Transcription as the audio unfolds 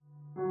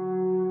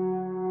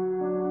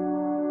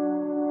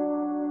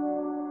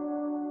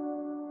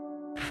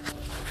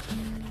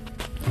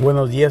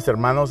Buenos días,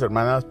 hermanos,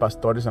 hermanas,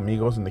 pastores,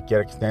 amigos, donde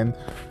quiera que estén.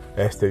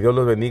 Dios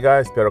los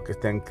bendiga. Espero que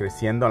estén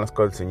creciendo en las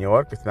cosas del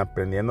Señor, que estén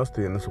aprendiendo,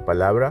 estudiando su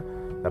palabra,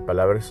 la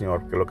palabra del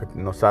Señor, que es lo que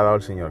nos ha dado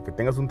el Señor. Que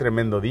tengas un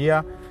tremendo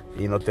día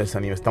y no te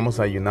desanimes. Estamos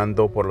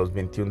ayunando por los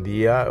 21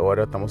 días.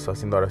 Ahora estamos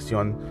haciendo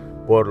oración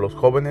por los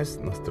jóvenes,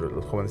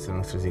 los jóvenes en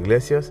nuestras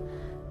iglesias.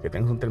 Que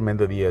tengas un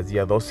tremendo día. Es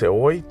día 12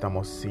 hoy.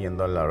 Estamos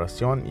siguiendo la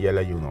oración y el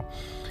ayuno.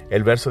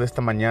 El verso de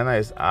esta mañana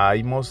es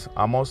Amos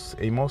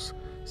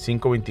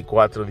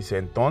 5:24. Dice: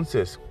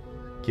 entonces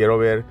quiero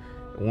ver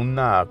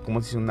una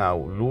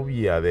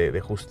lluvia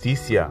de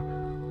justicia,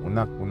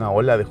 una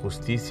ola de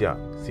justicia,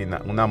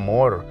 un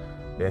amor,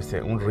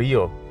 un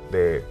río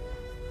de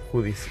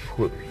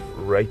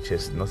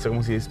righteous, no sé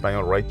cómo se dice en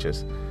español,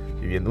 righteous,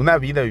 una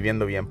vida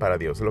viviendo bien para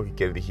Dios, es lo que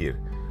quiere decir.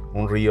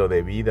 Un río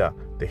de vida,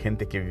 de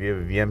gente que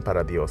vive bien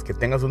para Dios. Que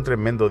tengas un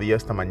tremendo día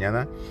esta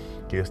mañana.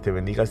 Que Dios te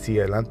bendiga. Sigue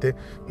adelante.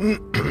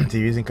 Si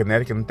vives en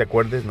Canadá, que no te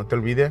acuerdes, no te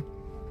olvides.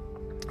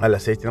 A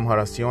las 6 tenemos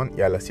oración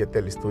y a las 7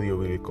 el estudio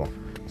bíblico.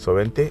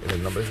 Vente en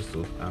el nombre de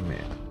Jesús.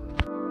 Amén.